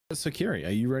So Kiri,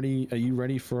 are you ready? Are you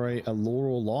ready for a lore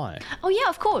or lie? Oh yeah,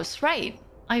 of course. Right.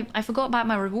 I forgot about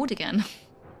my reward again.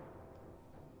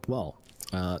 Well,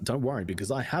 don't worry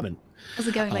because I haven't. How's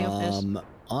it going, Leofish?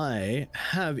 I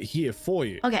have here for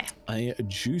you Okay. a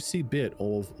juicy bit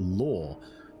of lore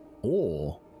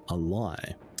or a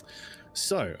lie.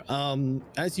 So,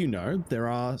 as you know, there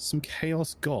are some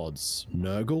chaos gods: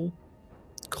 Nurgle,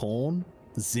 Khorne,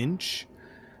 Tzeentch.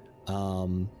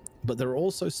 But there are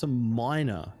also some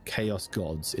minor chaos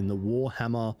gods in the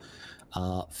Warhammer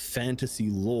fantasy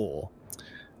lore.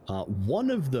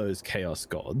 One of those chaos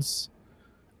gods,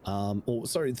 or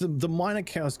sorry, the minor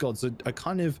chaos gods are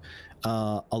kind of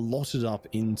allotted up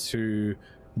into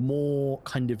more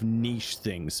kind of niche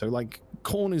things. So like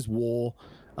Khorne is war,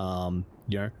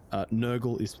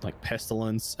 Nurgle is like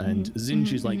pestilence, and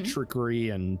Tzeentch is like trickery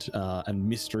and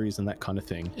mysteries and that kind of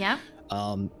thing. Yeah.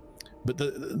 But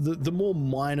the more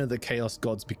minor the chaos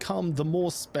gods become, the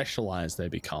more specialized they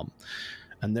become.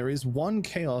 And there is one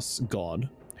chaos god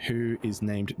who is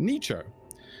named Nicho,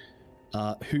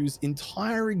 whose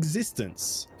entire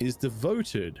existence is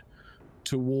devoted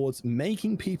towards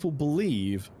making people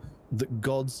believe that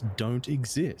gods don't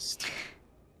exist.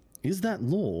 Is that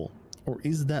lore or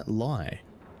is that lie?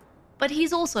 But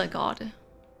he's also a god.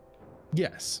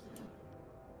 Yes.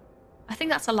 I think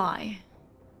that's a lie.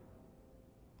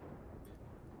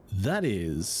 That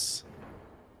is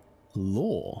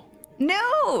lore.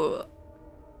 No!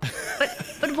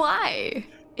 But why?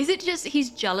 Is it just he's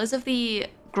jealous of the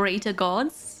greater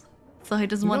gods? So he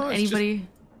doesn't want anybody...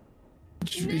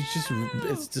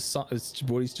 It's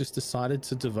what he's just decided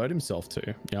to devote himself to.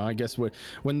 You know, I guess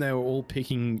when they were all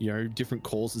picking, different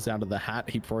causes out of the hat,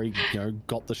 he probably,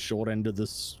 got the short end of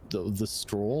the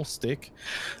straw stick,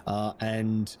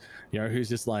 and who's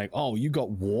just like, oh, you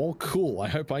got war, cool. I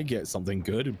hope I get something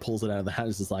good, and pulls it out of the hat.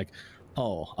 It's just like,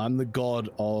 oh, I'm the god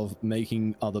of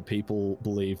making other people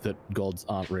believe that gods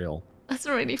aren't real. That's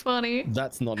really funny.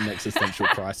 That's not an existential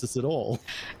crisis at all.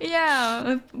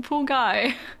 Yeah, poor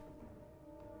guy.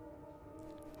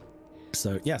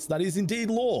 So yes, that is indeed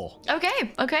lore.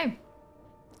 Okay.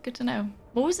 Good to know.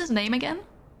 What was his name again?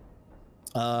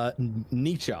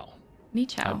 Nicho. I'm not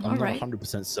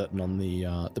 100% certain on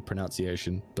the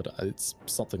pronunciation, but it's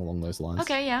something along those lines.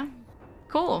 Okay, yeah.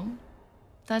 Cool.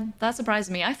 That surprised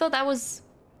me. I thought that was...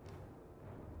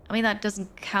 I mean, that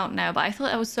doesn't count now, but I thought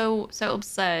that was so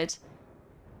absurd.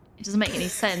 It doesn't make any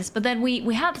sense. But then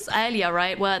we had this earlier,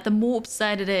 right? Where the more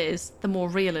absurd it is, the more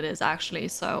real it is, actually,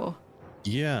 so...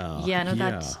 Yeah, no,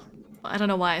 that's... I don't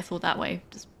know why I thought that way.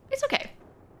 It's okay.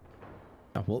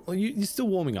 Oh, well, you're still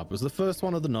warming up. It was the first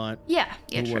one of the night. Yeah,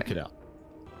 we'll work it out.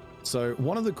 So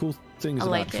one of the cool things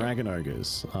about dragon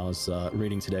ogres I was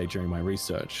reading today during my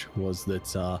research was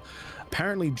that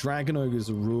apparently dragon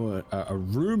ogres are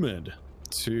rumored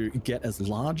to get as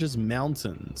large as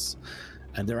mountains,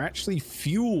 and they're actually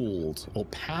fueled or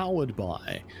powered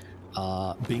by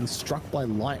being struck by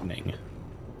lightning.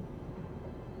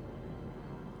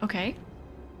 Okay.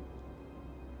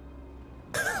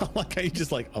 Like, are you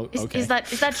just like, oh, okay. Is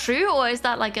that true, or is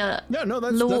that like a no?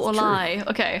 That's lore or true. lie?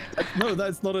 Okay. No,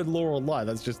 that's not a lore or lie.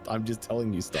 I'm just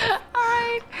telling you stuff. All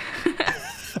right.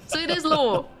 So it is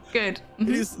lore. Good. It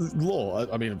is lore.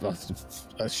 I mean,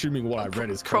 assuming what I read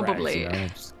is correct. Probably.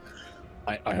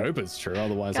 I hope it's true.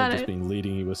 Otherwise, I've just been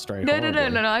leading you astray. No.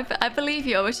 I believe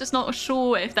you. I was just not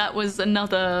sure if that was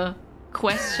another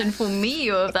question for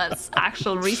me or if that's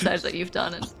actual research that you've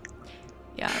done. And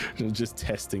yeah, just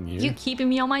testing you. You're keeping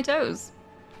me on my toes.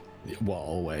 Well,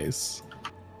 always.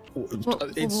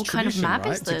 It's what kind of map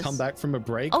is this? To come back from a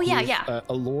break. Oh yeah.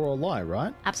 A lore or lie,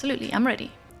 right? Absolutely, I'm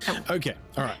ready. Okay,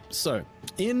 all right. So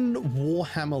in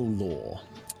Warhammer lore,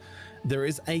 there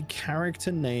is a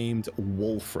character named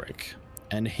Wulfric,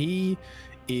 and he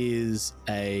is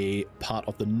a part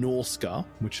of the Norska,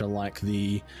 which are like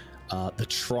the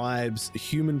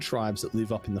human tribes that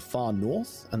live up in the far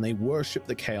north, and they worship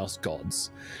the chaos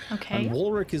gods. Okay. And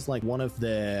Wulfric is like one of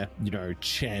their,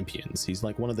 champions. He's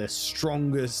like one of their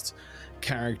strongest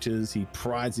characters. He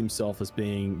prides himself as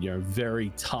being,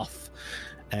 very tough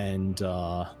and,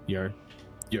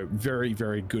 very,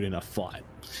 very good in a fight.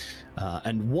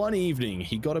 And one evening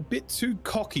he got a bit too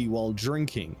cocky while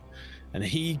drinking, and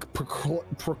he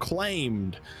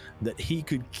proclaimed that he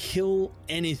could kill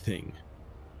anything.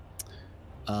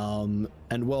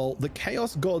 And well, the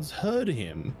chaos gods heard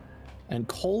him and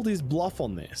called his bluff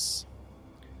on this,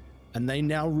 and they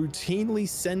now routinely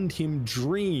send him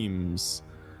dreams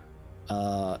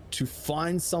to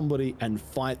find somebody and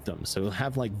fight them. So he'll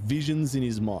have like visions in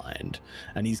his mind,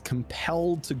 and he's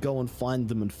compelled to go and find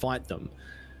them and fight them.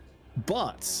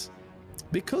 But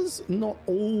because not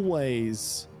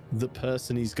always the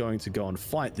person he's going to go and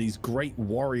fight, these great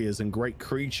warriors and great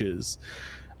creatures,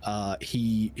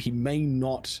 he may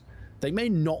not, they may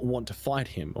not want to fight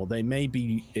him, or it may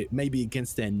be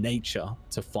against their nature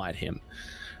to fight him.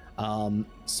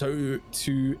 So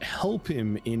to help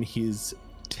him in his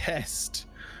test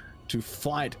to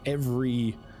fight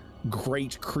every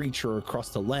great creature across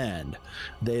the land,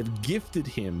 they've gifted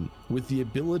him with the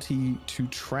ability to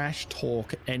trash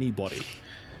talk anybody.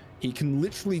 He can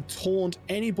literally taunt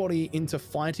anybody into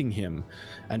fighting him,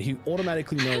 and he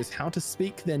automatically knows how to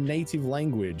speak their native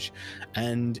language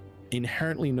and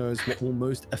inherently knows what will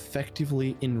most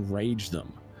effectively enrage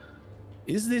them.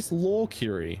 Is this lore,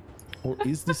 Kiri, or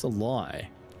is this a lie?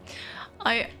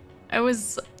 I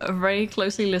was very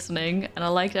closely listening, and I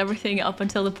liked everything up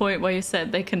until the point where you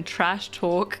said they can trash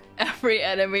talk every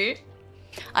enemy.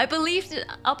 I believed it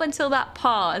up until that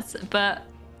part, but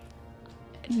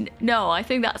no, I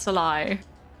think that's a lie.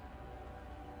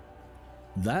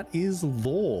 That is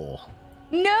lore.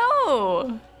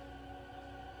 No!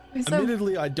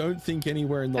 Admittedly, I don't think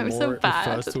anywhere in the lore it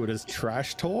refers to it as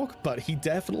trash talk, but he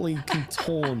definitely can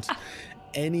taunt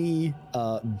any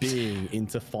being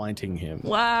into fighting him.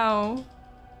 Wow.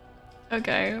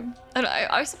 Okay. And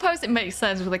I suppose it makes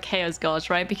sense with the Chaos Gods,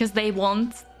 right? Because they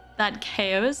want that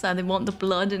chaos and they want the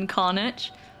blood and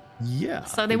carnage. Yeah.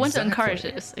 So they want to encourage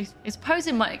this. I suppose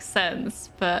it makes sense,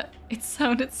 but it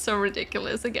sounded so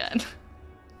ridiculous again.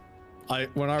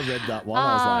 When I read that one,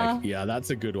 I was like, yeah,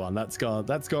 that's a good one. That's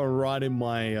going right in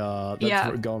my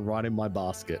going right in my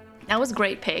basket. That was a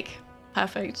great pick.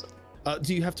 Perfect.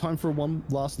 Do you have time for one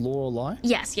last lore or lie?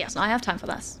 Yes, I have time for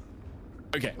this.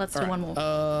 Okay. Let's do one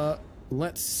more.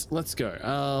 Let's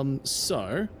go.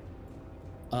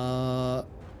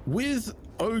 With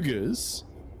ogres,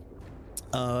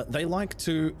 they like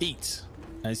to eat,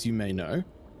 as you may know.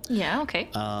 Yeah, okay.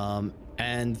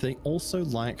 And they also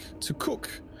like to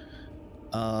cook.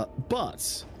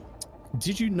 But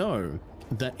did you know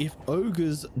that if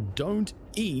ogres don't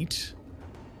eat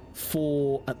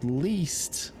for at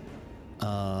least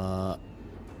no,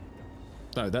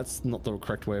 that's not the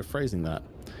correct way of phrasing that.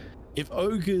 If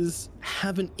ogres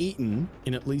haven't eaten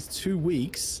in at least 2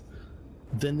 weeks,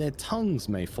 then their tongues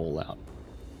may fall out.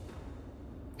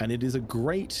 And it is a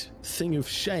great thing of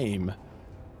shame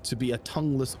to be a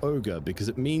tongueless ogre, because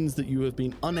it means that you have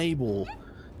been unable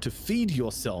to feed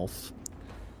yourself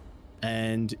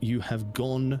and you have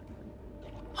gone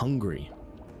hungry.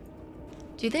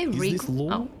 Do they regrow? Is this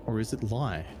lore or is it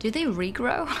lie? Do they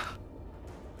regrow?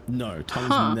 No,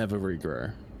 tongues never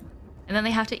regrow. And then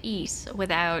they have to eat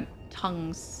without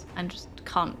tongues and just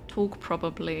can't talk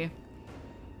probably.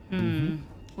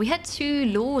 We had 2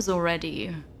 laws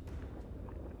already.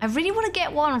 I really want to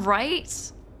get one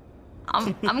right.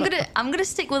 I'm gonna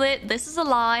stick with it. This is a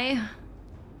lie.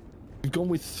 You've gone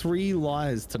with 3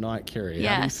 lies tonight, Kiri.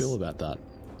 Yes. How do you feel about that?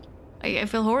 I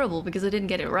feel horrible because I didn't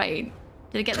get it right.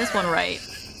 Did I get this one right?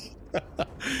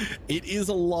 It is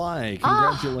a lie.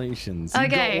 Congratulations. You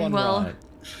okay, got one well. right.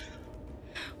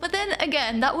 But then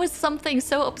again, that was something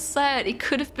so absurd. It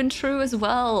could have been true as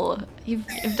well. You've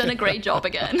done a great job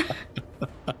again.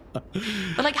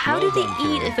 But like, how do they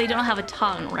eat if they don't have a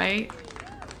tongue, right?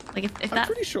 Like if I'm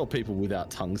pretty sure people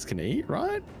without tongues can eat,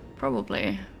 right?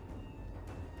 Probably.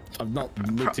 I've not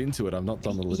looked into it. I've not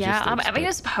done the logistics. Yeah, I mean,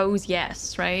 I suppose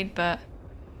yes, right? But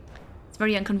it's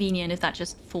very inconvenient if that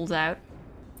just falls out.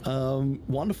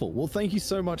 Wonderful. Well, thank you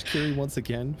so much, Kiri, once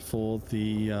again for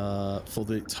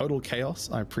the total chaos.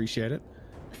 I appreciate it.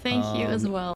 Thank you as well.